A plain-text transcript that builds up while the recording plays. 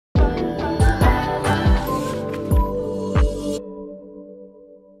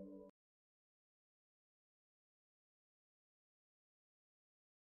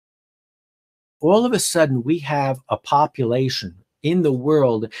all of a sudden we have a population in the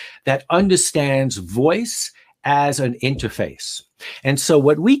world that understands voice as an interface. And so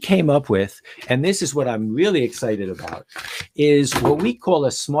what we came up with, and this is what I'm really excited about, is what we call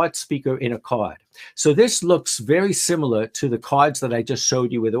a smart speaker in a card. So this looks very similar to the cards that I just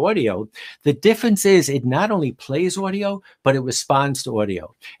showed you with audio. The difference is it not only plays audio, but it responds to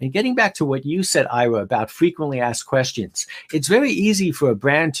audio. And getting back to what you said, Ira, about frequently asked questions, it's very easy for a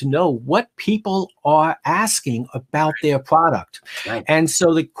brand to know what people are asking about their product. Right. And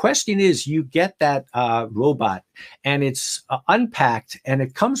so the question is, you get that robot and it's unpacked and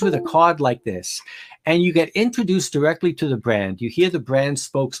it comes with a card like this. And you get introduced directly to the brand. You hear the brand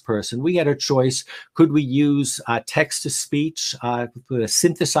spokesperson. We had a choice. Could we use text to speech with a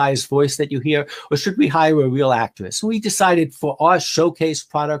synthesized voice that you hear, or should we hire a real actress? And we decided for our showcase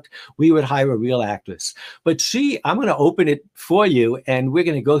product, we would hire a real actress. But I'm going to open it for you, and we're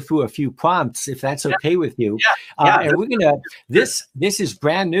going to go through a few prompts, if that's okay with you. And we're going to, this is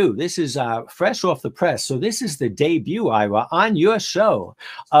brand new. This is fresh off the press. So this is the debut, Ira, on your show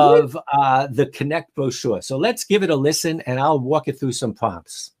of the Connect brochure. So let's give it a listen, and I'll walk it through some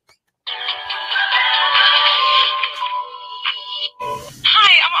prompts.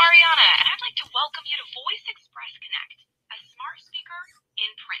 Hi, I'm Ariana, and I'd like to welcome you to Voice Express Connect, a smart speaker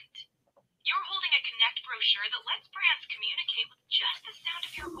in print. You're holding a Connect brochure that lets brands communicate with just the sound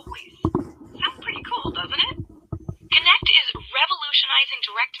of your voice. Sounds pretty cool, doesn't it? Connect is revolutionizing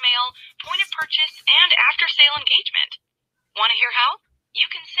direct mail, point of purchase, and after-sale engagement. Want to hear how? You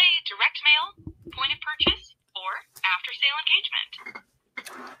can say direct mail, point of purchase, or after-sale engagement.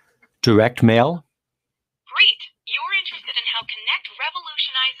 Direct mail? Great. You're interested in how Connect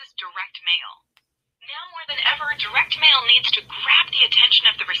revolutionizes direct mail. Now more than ever, direct mail needs to grab the attention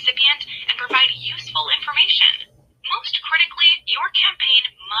of the recipient and provide useful information. Most critically, your campaign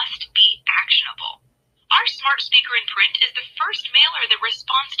must be actionable. Our smart speaker in print is the first mailer that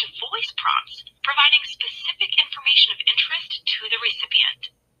responds to voice prompts, providing specific information of interest to the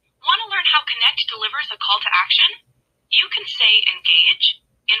recipient. Want to learn how Connect delivers a call to action? You can say engage,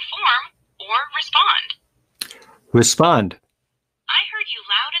 inform, or respond. Respond. I heard you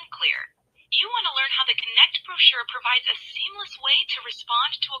loud and clear. You want to learn how the Connect brochure provides a seamless way to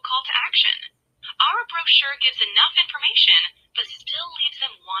respond to a call to action. Our brochure gives enough information, but still leaves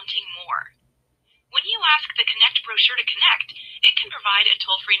them wanting more. When you ask the Connect brochure to connect, it can provide a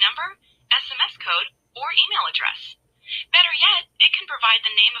toll-free number, SMS code, or email address. Better yet, it can provide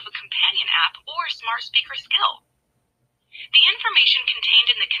the name of a companion app or smart speaker skill. The information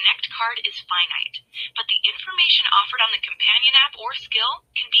contained in the Connect card is finite, but the information offered on the companion app or skill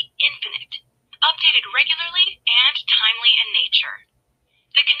can be infinite, updated regularly, and timely in nature.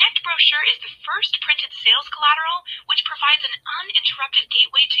 The Connect brochure is the first printed sales collateral which provides an uninterrupted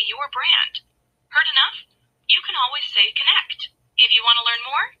gateway to your brand. Heard enough? You can always say Connect. If you want to learn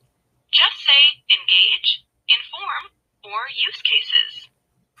more, just say engage, inform, or use cases.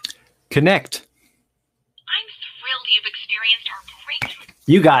 Connect. I'm thrilled you've experienced our breakthrough.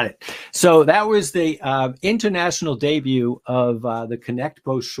 You got it. So that was the international debut of the Connect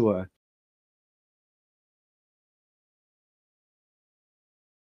brochure.